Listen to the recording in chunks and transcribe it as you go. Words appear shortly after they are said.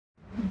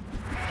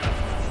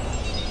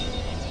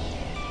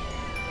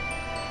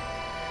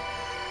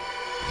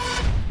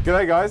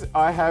G'day guys,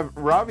 I have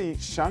Ravi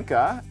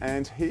Shanker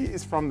and he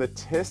is from the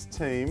test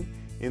team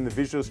in the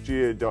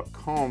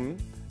visualstudio.com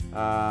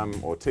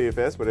or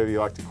TFS, whatever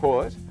you like to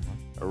call it.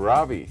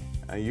 Ravi,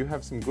 you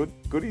have some good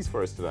goodies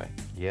for us today.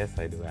 Yes,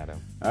 I do,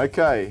 Adam.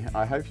 Okay,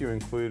 I hope you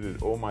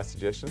included all my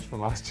suggestions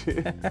from last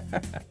year.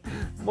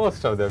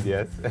 Most of them,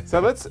 yes. So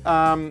let's,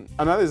 I know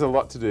there's a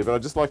lot to do, but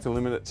I'd just like to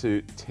limit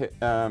it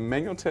to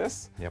manual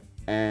tests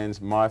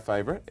and my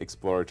favorite,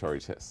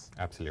 exploratory tests.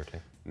 Absolutely.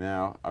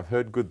 Now, I've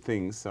heard good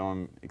things, so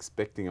I'm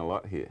expecting a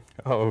lot here.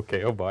 Oh,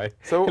 okay. Oh, boy.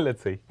 So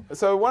let's see.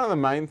 So one of the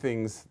main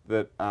things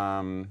that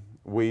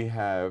we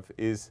have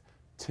is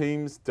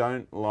teams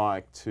don't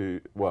like to,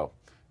 well,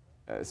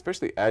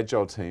 especially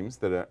agile teams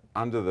that are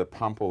under the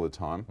pump all the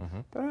time,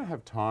 they don't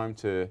have time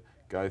to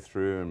go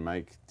through and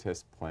make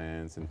test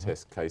plans and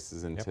test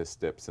cases and test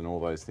steps and all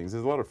those things.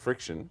 There's a lot of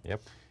friction.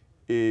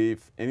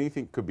 If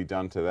anything could be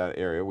done to that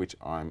area, which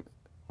I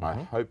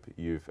hope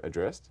you've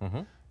addressed,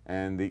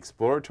 and the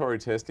exploratory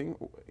testing,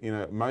 you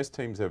know, most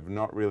teams have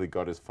not really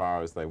got as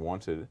far as they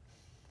wanted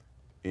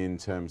in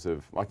terms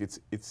of, like,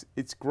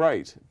 it's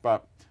great,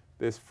 but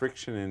there's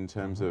friction in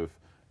terms of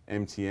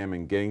MTM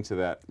and getting to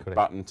that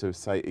button to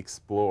say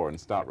explore and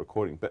start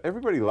recording. But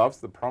everybody loves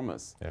the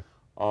promise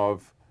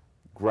of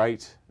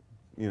great,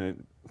 you know,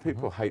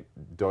 people hate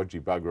dodgy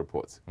bug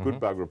reports. Good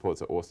bug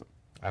reports are awesome.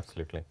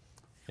 Absolutely.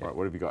 Right,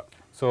 what have you got?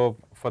 So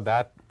for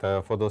that,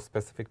 for those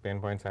specific pain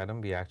points, Adam,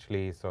 we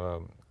actually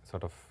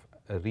sort of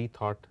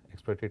rethought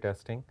exploratory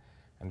testing,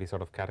 and we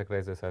sort of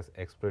categorize this as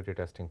exploratory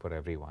testing for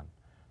everyone.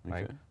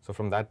 Right? So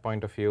from that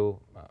point of view,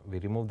 we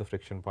remove the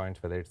friction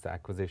points, whether it's the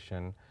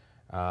acquisition,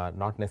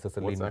 not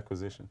necessarily. What's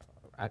acquisition?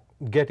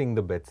 Getting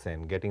the bits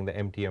in, getting the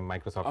MTM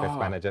Microsoft Test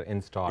Manager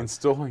installed.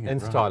 Installing it.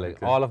 Install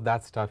it. All of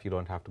that stuff you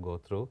don't have to go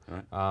through.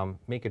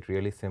 Make it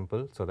really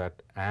simple so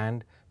that,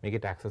 and make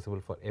it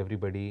accessible for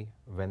everybody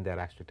when they're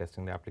actually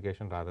testing the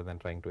application, rather than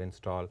trying to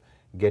install,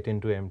 get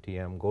into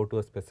MTM, go to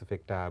a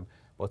specific tab,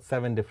 about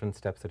 7 different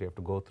steps that you have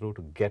to go through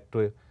to get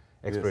to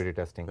exploratory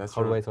testing.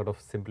 How do I sort of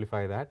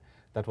simplify that?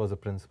 That was a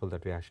principle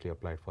that we actually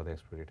applied for the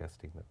exploratory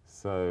testing.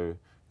 So,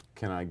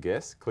 can I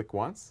guess? Click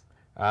once?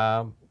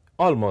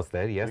 Almost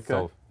there, yes.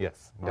 So,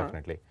 yes,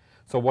 definitely.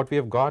 So, what we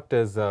have got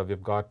is,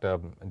 we've got,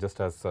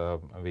 just as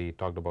we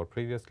talked about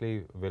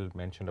previously, Will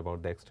mentioned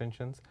about the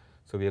extensions.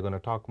 So, we are going to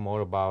talk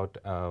more about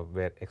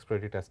where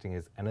exploratory testing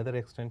is another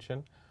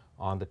extension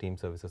on the Team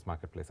Services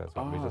Marketplace as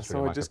well.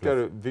 So I just go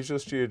to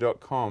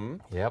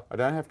visualstudio.com. I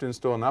don't have to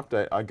install an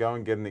update. I go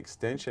and get an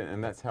extension,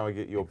 and that's how I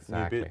get your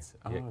new bits.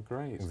 Oh,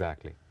 great.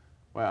 Exactly.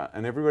 Wow,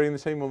 and everybody in the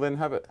team will then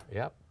have it.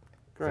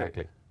 Great.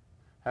 Exactly.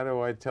 How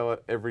do I tell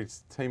it every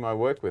team I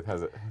work with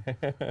has it?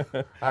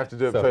 I have to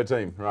do it per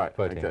team, right?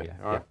 Per team,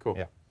 All right, cool.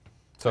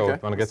 So,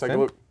 want to get take a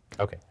look.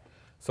 Okay.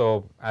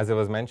 So, as I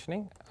was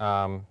mentioning,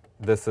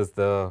 this is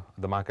the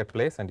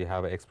marketplace, and you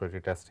have an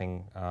exploratory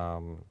testing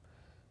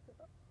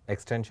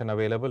extension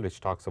available,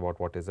 which talks about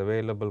what is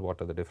available, what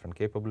are the different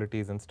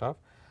capabilities and stuff.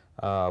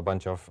 A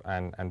bunch of,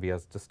 and we are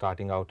just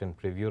starting out in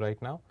preview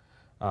right now.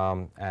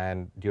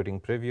 And during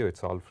preview,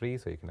 it's all free,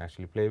 so you can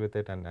actually play with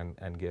it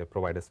and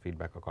provide us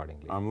feedback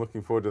accordingly. I'm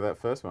looking forward to that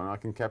first one. I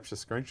can capture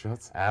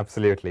screenshots.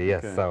 Absolutely,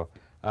 yes. So,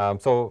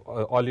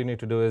 all you need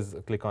to do is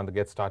click on the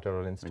Get Started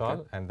or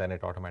Install, and then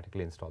it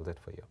automatically installs it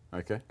for you.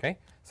 Okay.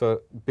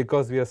 So,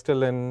 because we are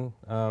still in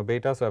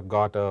beta, so I've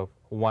got a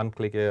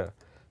one-click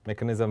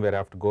mechanism where I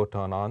have to go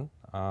turn on.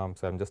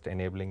 So I'm just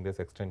enabling this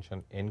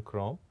extension in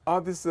Chrome.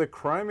 Oh, this is a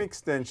Chrome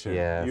extension.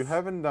 Yes. You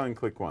haven't done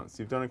click once.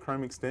 You've done a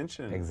Chrome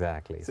extension.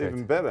 Exactly. It's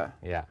even better.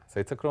 Yeah.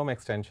 So it's a Chrome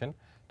extension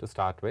to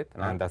start with,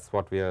 and that's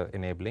what we are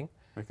enabling.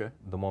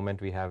 The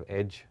moment we have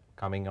Edge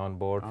coming on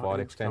board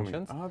for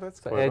extensions.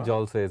 That's so Edge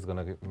also is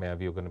going to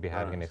we're going to be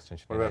having an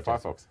extension. What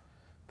about Firefox?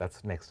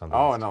 That's next on the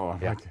list. Another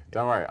one. Okay.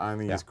 Don't worry. I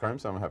only use Chrome,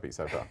 so I'm happy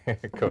so far.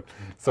 Cool.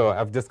 So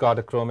I've just got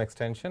a Chrome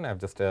extension. I've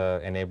just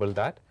enabled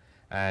that.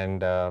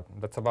 And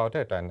that's about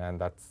it, and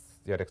that's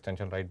your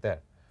extension right there,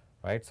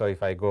 right? So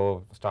if I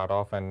go start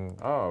off and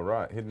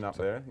hidden up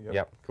there.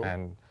 Cool.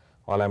 And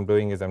all I'm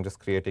doing is I'm just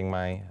creating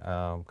my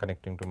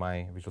connecting to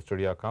my Visual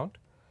Studio account.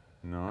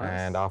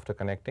 And after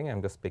connecting,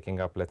 I'm just picking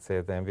up, let's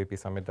say, the MVP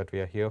Summit that we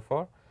are here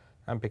for.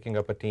 I'm picking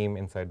up a team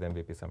inside the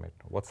MVP Summit.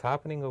 What's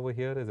happening over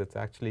here is it's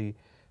actually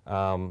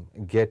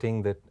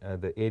getting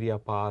the area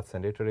paths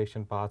and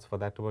iteration paths for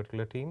that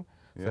particular team.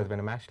 So that when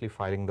I'm actually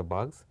filing the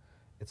bugs,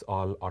 it's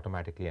all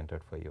automatically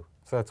entered for you.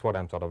 So that's what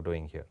I'm sort of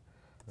doing here.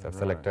 So I've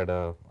selected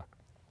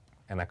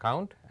an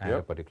account and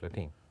a particular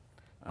team.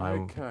 So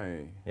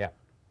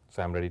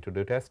I'm ready to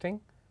do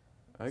testing.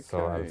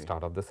 So I'll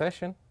start off the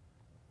session.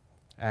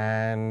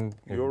 And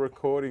you're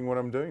recording what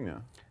I'm doing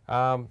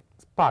now?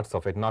 Parts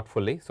of it, not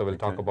fully. So we'll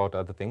talk about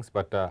other things.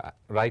 But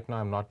right now,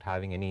 I'm not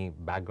having any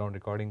background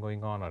recording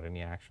going on or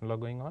any action log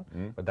going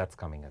on. But that's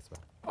coming as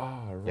well.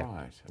 Oh,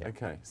 right.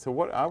 Okay. So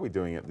what are we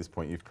doing at this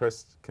point? You've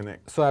pressed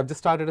connect. So I've just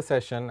started a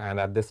session, and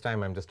at this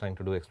time, I'm just trying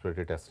to do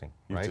exploratory testing.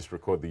 You just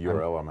record the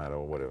URL I'm at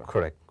or whatever.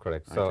 Correct.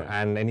 So,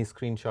 and any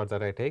screenshots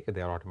that I take,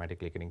 they are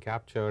automatically getting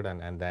captured,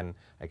 and then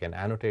I can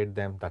annotate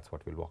them. That's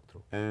what we'll walk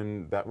through.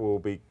 And that will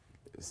be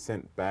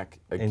sent back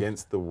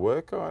against the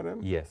work item?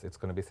 Yes, it's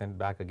going to be sent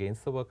back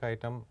against the work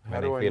item.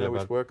 How do I know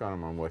which work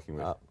item I'm working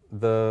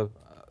with?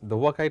 The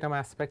work item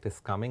aspect is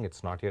coming.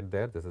 It's not yet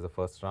there. This is the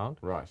first round.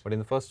 Right. But in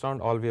the first round,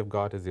 all we have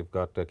got is you've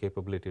got the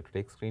capability to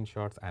take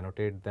screenshots,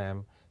 annotate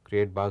them,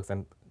 create bugs,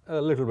 and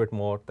a little bit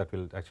more that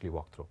we'll actually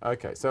walk through.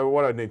 Okay, so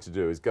what I need to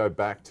do is go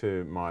back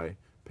to my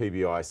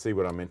PBI, see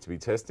what I'm meant to be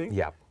testing.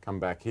 Yeah. Come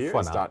back here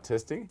and start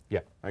testing. Yeah.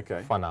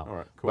 Okay. For now. All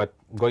right, cool. But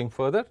going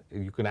further,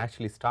 you can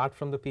actually start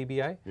from the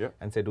PBI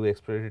and say do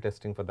exploratory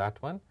testing for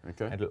that one.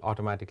 Okay. And it will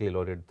automatically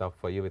load it up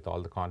for you with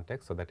all the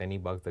context so that any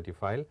bugs that you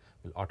file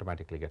will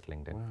automatically get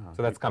linked in. Wow.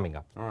 So that's coming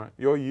up. All right.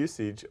 Your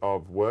usage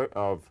of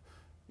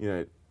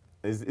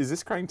is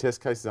this creating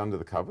test cases under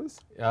the covers?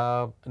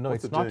 No,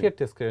 What's it's not doing?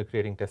 yet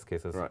creating test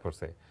cases per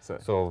se.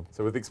 So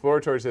with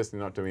exploratory testing,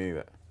 not doing any of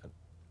that?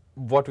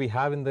 What we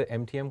have in the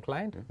MTM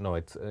client, no,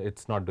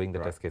 it's not doing the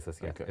test cases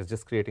yet. Okay. It's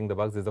just creating the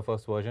bugs. This is the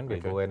first version. We'll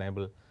go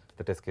enable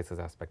the test cases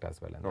aspect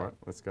as well. All right,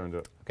 let's go and do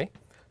it. Okay,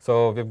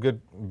 so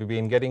we've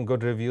been getting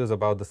good reviews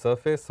about the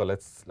surface. So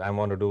I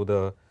want to do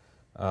the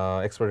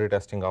exploratory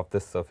testing of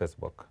this surface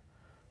book,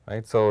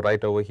 right? So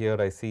right over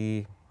here, I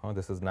see, oh,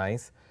 this is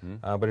nice,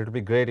 but it would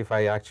be great if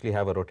I actually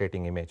have a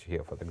rotating image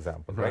here, for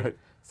example, right?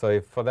 So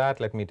for that,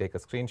 let me take a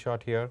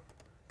screenshot here.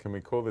 Can we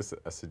call this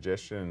a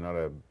suggestion, not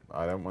a?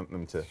 I don't want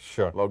them to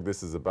log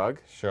this as a bug.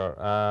 Sure,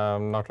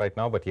 not right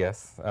now, but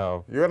yes.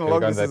 You're going to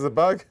log this as a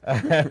bug?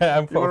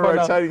 I'm you want a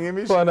rotating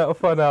image? For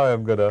now,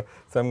 I'm gonna.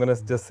 So I'm gonna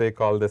just say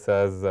call this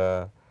as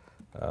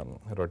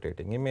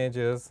rotating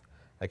images.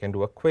 I can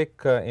do a quick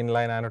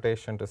inline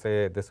annotation to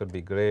say this would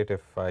be great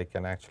if I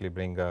can actually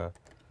bring a.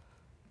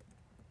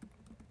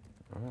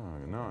 Oh,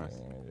 nice.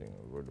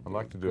 I'd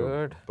like to do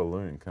a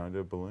balloon. Can I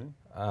do a balloon?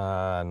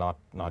 Not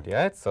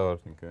yet. So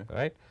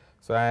right.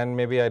 So and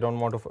maybe I don't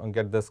want to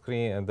get the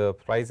screen, the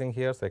pricing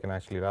here, so I can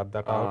actually wrap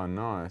that out. Oh,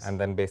 nice. And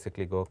then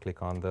basically go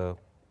click on the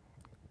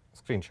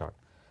screenshot.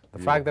 The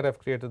fact that I've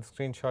created the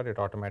screenshot, it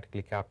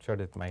automatically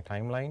captured it my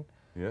timeline.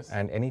 Yes.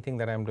 And anything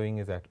that I'm doing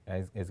is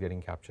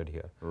getting captured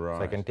here. Right.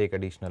 So I can take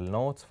additional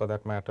notes for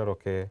that matter.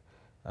 Okay.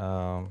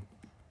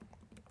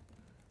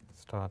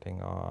 Starting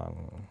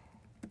on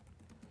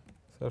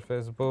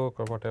Surface Book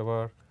or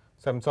whatever.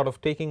 So I'm sort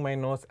of taking my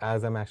notes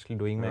as I'm actually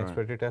doing my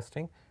exploratory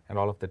testing, and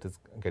all of that is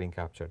getting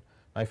captured.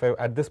 Now,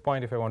 at this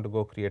point, if I want to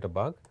go create a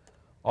bug,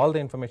 all the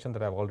information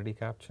that I've already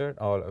captured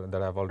or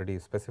that I've already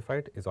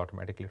specified is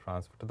automatically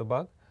transferred to the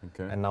bug.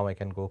 Okay. And now I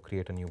can go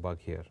create a new bug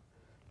here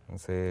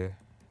and say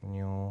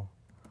new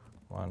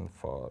one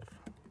for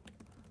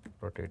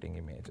rotating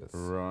images.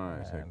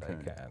 Right. And okay.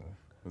 I can.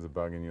 There's a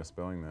bug in your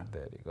spelling there.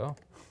 There you go.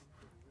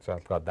 So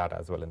I've got that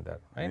as well in there.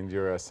 Right? And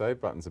your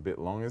save button's a bit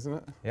long, isn't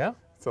it? Yeah.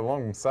 It's a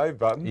long save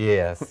button.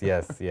 Yes,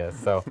 yes, yes.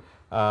 So,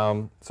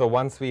 so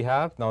once we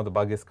have, now the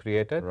bug is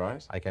created,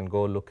 I can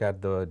go look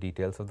at the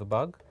details of the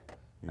bug.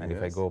 And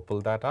if I go pull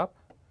that up,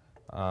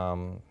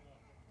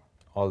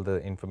 all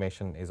the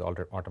information is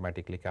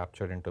automatically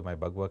captured into my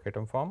bug work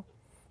item form.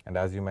 And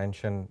as you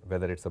mentioned,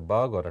 whether it's a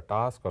bug or a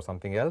task or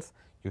something else,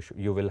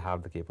 you will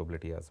have the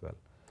capability as well.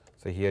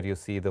 So here you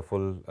see the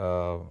full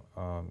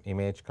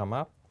image come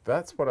up.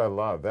 That's what I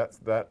love.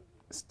 That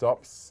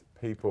stops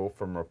people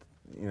from,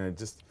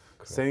 just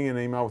sending an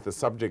email with a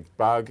subject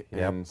bug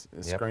and a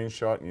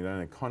screenshot, and you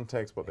don't know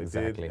context what they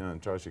did. It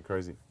drives you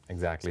crazy.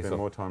 Exactly. Spend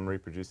more time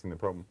reproducing the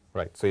problem.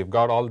 Right. So you've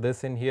got all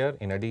this in here.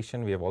 In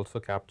addition, we have also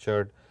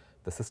captured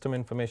the system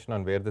information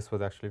on where this was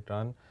actually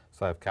done.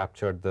 So I've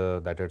captured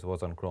that it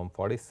was on Chrome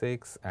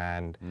 46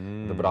 and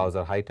the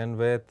browser height and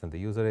width and the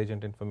user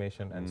agent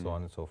information and so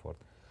on and so forth.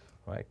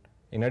 Right.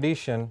 In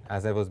addition,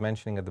 as I was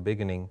mentioning at the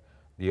beginning,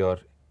 your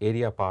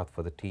area path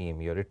for the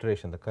team, your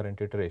iteration, the current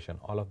iteration,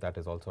 all of that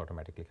is also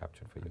automatically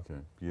captured for you.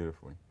 Okay,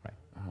 beautifully.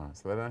 Right.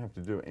 So they don't have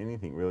to do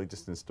anything really,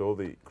 just install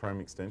the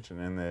Chrome extension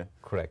and their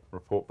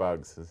report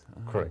bugs.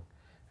 Correct.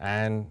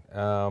 And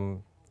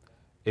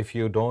if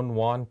you don't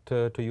want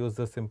to use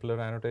the simpler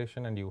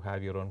annotation and you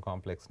have your own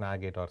complex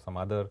Snagit or some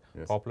other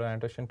popular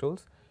annotation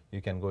tools,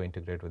 you can go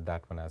integrate with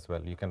that one as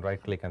well. You can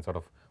right click and sort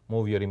of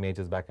move your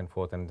images back and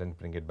forth and then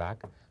bring it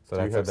back. So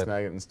do you have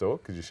Snagit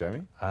installed? Could you show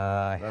me?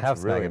 I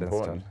have really Snagit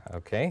important. installed.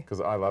 Okay.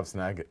 Because I love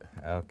Snagit.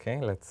 Okay,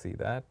 let's see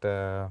that.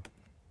 I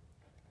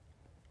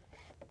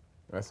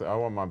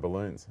want my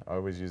balloons. I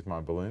always use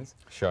my balloons.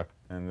 Sure.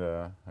 And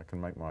I can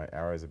make my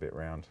arrows a bit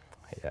round.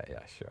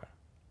 Yeah, sure.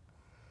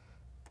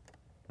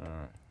 All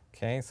right.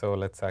 Okay, so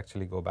let's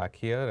actually go back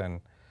here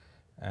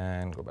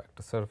and go back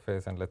to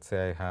Surface, and let's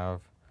say I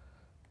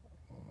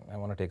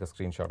want to take a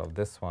screenshot of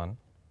this one.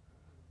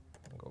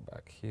 Go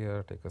back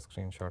here, take a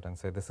screenshot and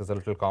say this is a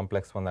little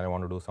complex one that I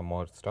want to do some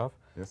more stuff.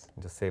 Yes.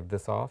 Just save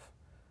this off,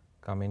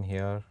 come in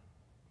here,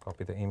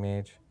 copy the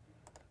image,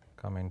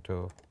 come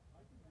into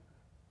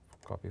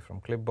copy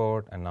from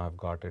clipboard, and now I've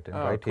got it in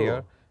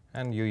here.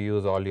 And you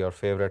use all your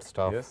favorite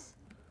stuff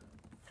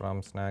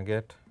from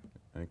Snagit.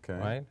 Okay.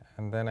 Right,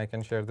 and then I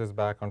can share this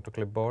back onto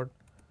clipboard,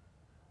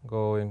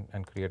 go in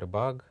and create a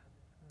bug,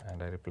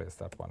 and I replace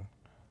that one.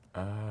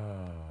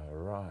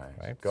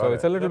 Right. So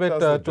it's a little bit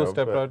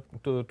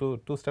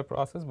two-step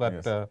process,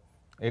 but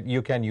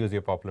You can use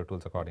your popular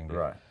tools accordingly.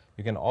 Right.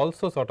 You can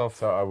also sort of...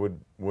 So I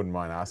wouldn't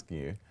mind asking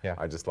you. Yeah.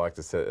 I just like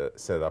to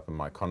set it up in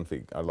my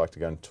config. I'd like to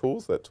go in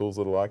Tools, that Tools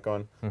little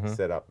icon,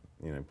 set up,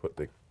 put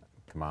the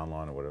command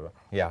line or whatever.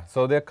 Yeah.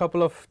 So there are a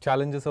couple of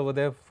challenges over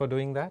there for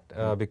doing that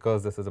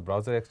because this is a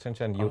browser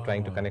extension. You're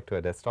trying to connect to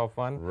a desktop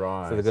one.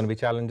 Right. So there are going to be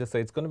challenges. So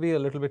it's going to be a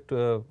little bit...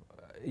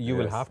 you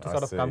will have to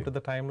sort of come to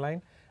the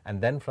timeline,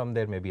 and then from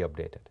there maybe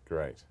update it.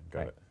 Great.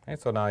 Got it.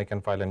 Right. So now I can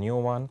file a new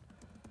one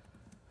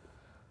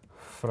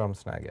from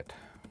Snagit.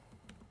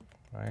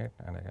 Right.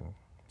 And I can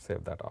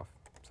save that off.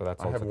 So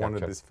that's also I have wanted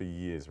captured. this for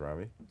years,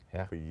 Ravi.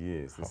 Yeah. For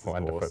years. This is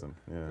Wonderful. awesome.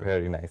 Yeah.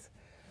 Very nice.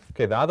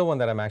 Okay, the other one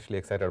that I'm actually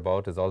excited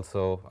about is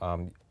also,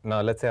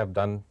 now let's say I've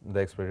done the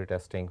exploratory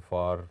testing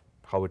for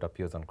how it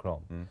appears on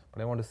Chrome,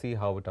 but I want to see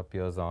how it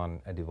appears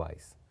on a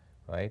device,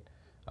 right?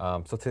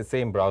 So it's the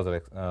same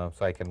browser,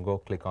 so I can go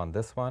click on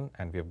this one,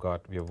 and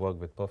we've worked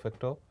with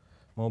Perfecto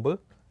mobile,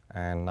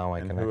 and now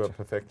I can who are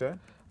Perfecto?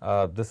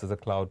 This is a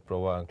cloud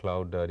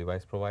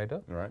device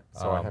provider. Right.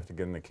 So I have to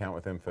get an account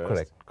with them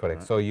first. Correct.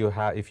 Right. So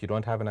if you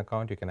don't have an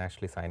account, you can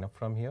actually sign up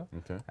from here.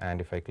 Okay.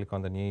 And if I click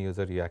on the new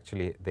user,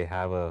 they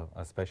have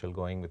a special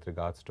going with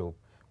regards to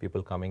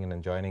people coming in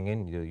and joining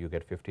in. You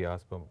get 50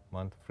 hours per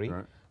month free.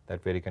 Right.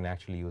 That way you can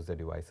actually use the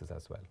devices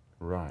as well.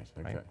 Right.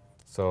 Okay. Right?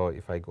 So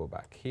if I go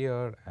back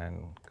here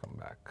and come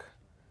back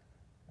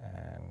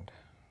and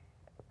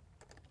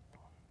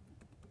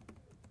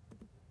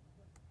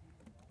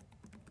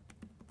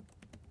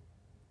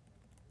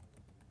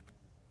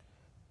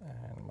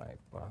my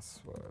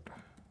password.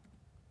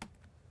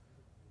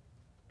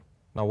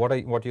 Now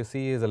what you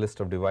see is a list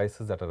of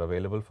devices that are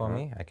available for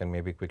me. I can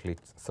maybe quickly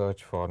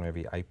search for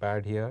maybe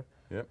iPad here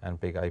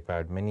and pick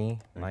iPad mini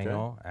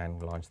 9.0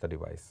 and launch the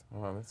device.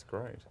 Oh, that's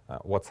great.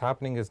 What's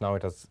happening is now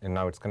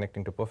it's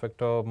connecting to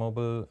Perfecto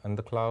mobile in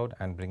the cloud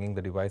and bringing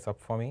the device up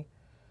for me.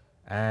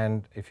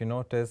 And if you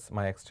notice,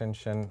 my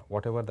extension,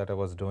 whatever that I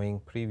was doing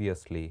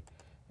previously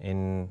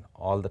in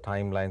all the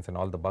timelines and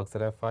all the bugs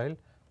that I filed,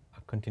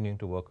 are continuing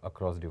to work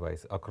across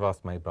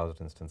my browser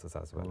instances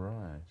as well.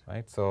 Right.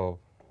 Right. So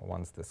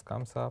once this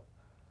comes up,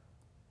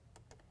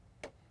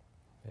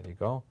 there you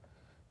go.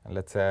 And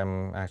let's say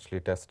I'm actually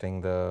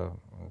testing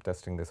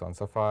this on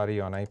Safari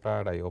on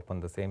iPad. I open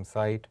the same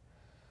site,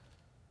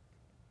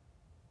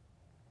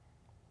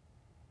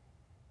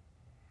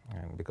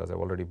 and because I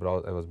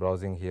was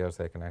browsing here,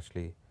 so I can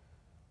actually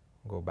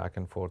go back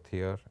and forth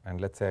here. And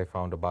let's say I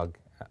found a bug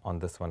on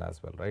this one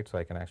as well, right? So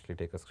I can actually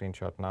take a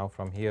screenshot now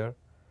from here,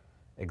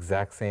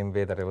 exact same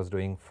way that I was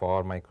doing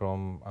for my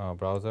Chrome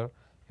browser.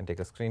 I can take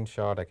a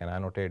screenshot, I can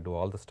annotate, do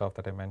all the stuff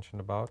that I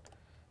mentioned about,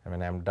 and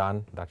when I'm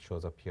done, that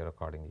shows up here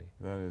accordingly.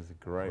 That is a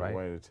great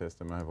way to test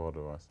a mobile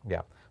device.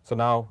 Yeah. So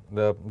now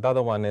the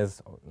other one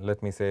is,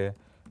 let me say,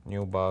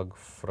 new bug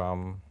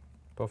from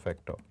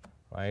Perfecto,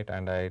 right?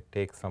 And I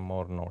take some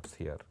more notes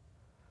here.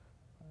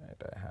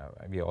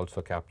 Right, we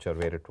also capture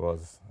where it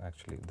was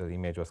actually the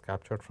image was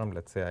captured from.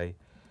 Let's say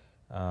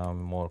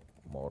more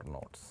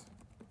notes,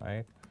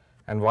 right?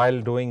 And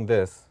while doing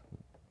this,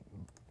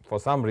 for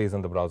some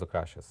reason the browser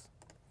crashes,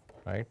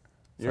 right?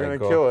 You're going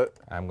to kill it.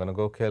 I'm going to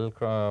go kill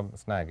Chrome,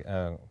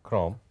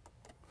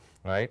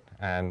 right?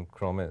 And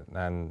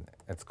and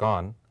it's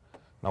gone.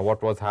 Now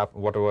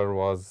whatever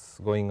was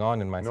going on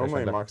in my session.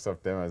 Normally in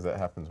Microsoft demos that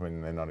happens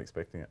when they're not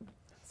expecting it.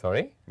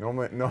 Sorry?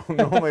 Normally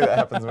that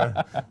happens when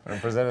a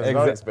presenter's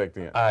not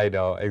expecting it. I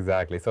know,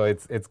 exactly. So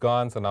it's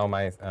gone. So now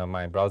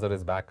my browser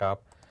is back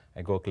up.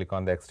 I go click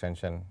on the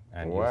extension,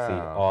 and you see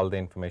all the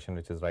information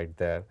which is right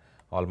there.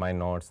 All my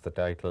notes, the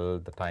title,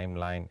 the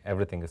timeline,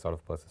 everything is sort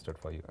of persisted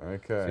for you.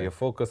 Okay. So your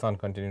focus on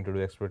continuing to do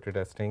exploratory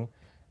testing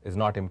is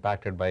not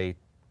impacted by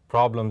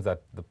problems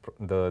that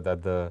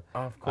the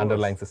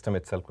underlying system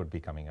itself could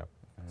be coming up.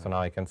 So now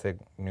I can say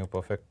new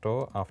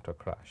Perfecto after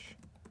crash,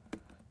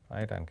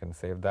 right? And can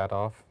save that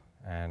off,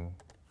 and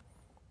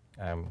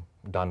I'm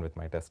done with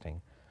my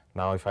testing.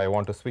 Now if I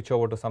want to switch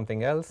over to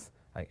something else,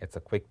 it's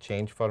a quick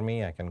change for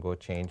me. I can go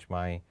change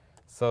my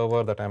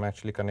server that I'm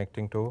actually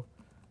connecting to,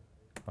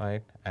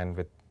 right? And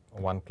with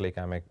one click,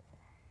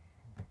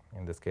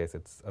 in this case,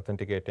 it's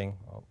authenticating.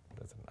 Oh,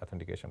 there's an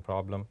authentication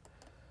problem.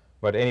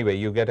 But anyway,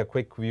 you get a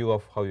quick view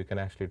of how you can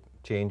actually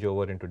change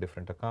over into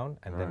different account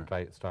and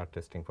then start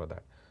testing for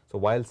that. So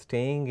while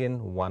staying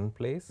in one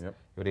place,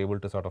 you're able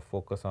to sort of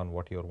focus on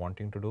what you're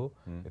wanting to do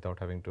without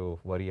having to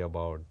worry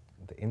about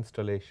the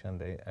installation,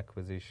 the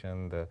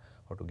acquisition,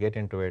 how to get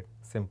into it.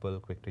 Simple,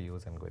 quick to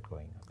use, and get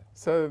going.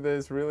 So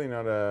there's really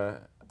not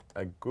a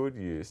good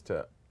use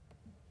to,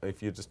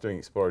 if you're just doing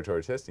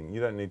exploratory testing,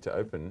 you don't need to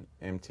open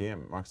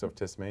MTM, Microsoft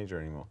Test Manager,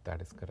 anymore.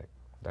 That is correct.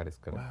 That is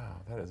correct.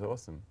 Wow, that is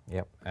awesome.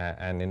 Yep.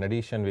 And in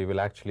addition, we will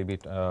actually be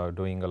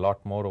doing a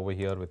lot more over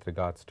here with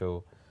regards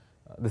to,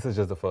 this is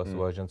just the first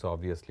version, so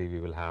obviously we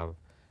will have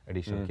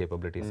additional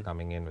capabilities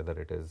coming in, whether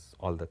it is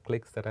all the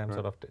clicks that I'm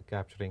sort of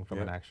capturing from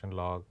an action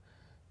log,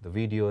 the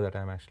video that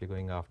I'm actually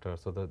going after.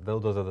 So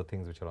those are the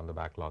things which are on the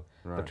backlog.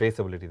 The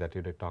traceability that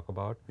you did talk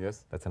about,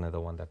 that's another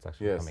one that's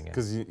actually coming in.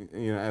 Because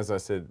you know, as I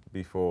said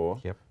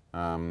before,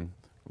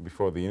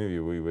 before the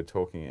interview, we were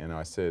talking, and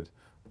I said,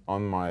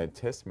 on my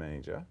test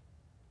manager,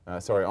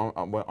 sorry,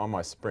 on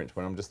my sprint,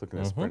 when I'm just looking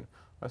at sprint,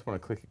 I just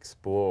want to click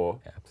explore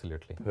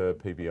Absolutely. per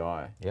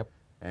PBI. Yep.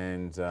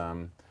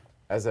 And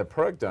as a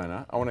product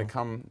owner, I want to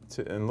come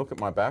to and look at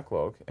my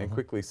backlog and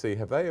quickly see,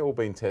 have they all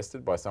been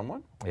tested by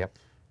someone? Yep.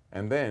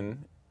 And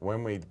then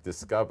when we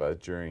discover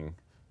during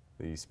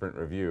the sprint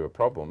review a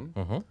problem,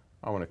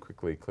 I want to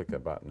quickly click a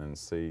button and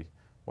see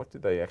what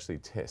did they actually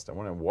test. I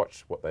want to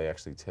watch what they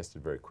actually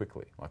tested very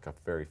quickly, like a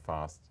very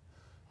fast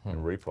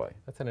replay.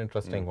 That's an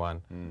interesting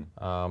one.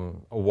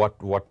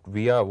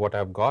 What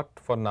I've got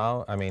for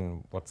now, I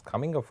mean, what's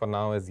coming up for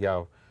now is,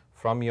 yeah,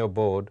 from your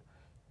board,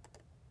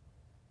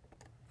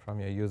 from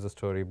your user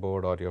story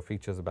board or your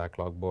features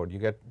backlog board, you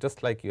get,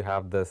 just like you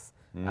have this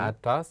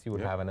add task, you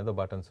would have another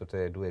button to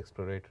say do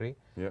exploratory,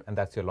 and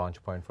that's your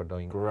launch point for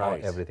doing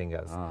everything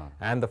else.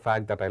 And the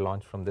fact that I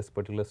launched from this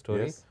particular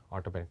story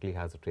automatically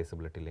has a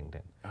traceability linked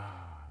in.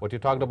 What you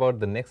talked about,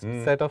 the next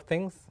set of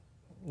things,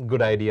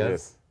 good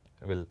ideas.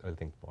 We'll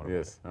think more about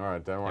it. All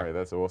right, don't worry,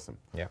 that's awesome.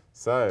 Yeah.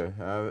 So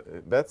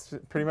that's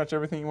pretty much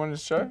everything you wanted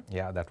to show?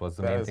 Yeah, that was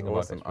the main thing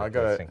awesome. about it. I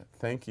got to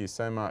thank you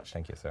so much.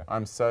 Thank you, sir.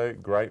 I'm so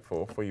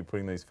grateful for you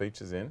putting these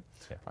features in.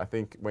 Yeah. I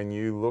think when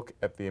you look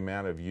at the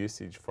amount of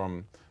usage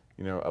from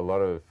a lot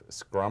of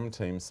Scrum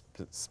teams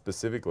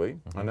specifically,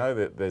 I know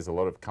that there's a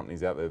lot of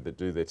companies out there that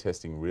do their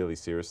testing really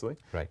seriously,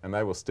 and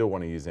they will still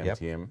want to use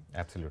MTM.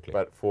 Absolutely.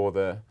 But for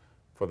the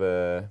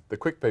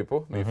quick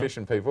people, the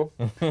efficient people,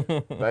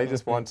 they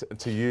just want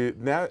to use.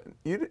 Now,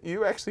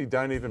 you actually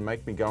don't even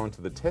make me go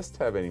into the test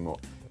tab anymore.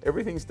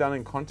 Everything's done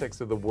in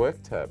context of the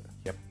work tab.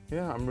 Yep.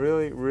 Yeah, I'm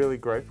really, really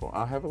grateful.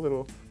 I have a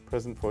little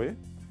present for you.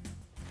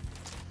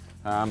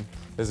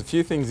 There's a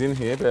few things in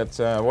here,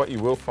 but what you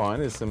will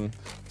find is some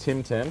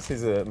Tim Tams.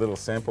 Here's a little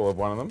sample of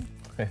one of them.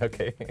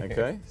 Okay.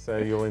 Okay, so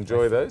you'll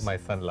enjoy those. My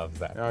son loves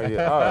that. Oh,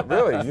 yeah. Oh,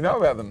 really? You know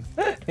about them?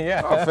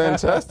 Yeah. Oh,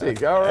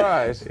 fantastic. All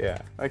right.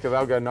 Yeah. Okay,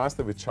 they'll go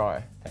nicely with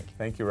chai. Thank you.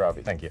 Thank you,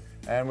 Ravi. Thank you.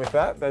 And with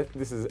that,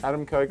 this is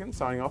Adam Cogan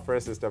signing off for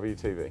SSW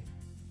TV.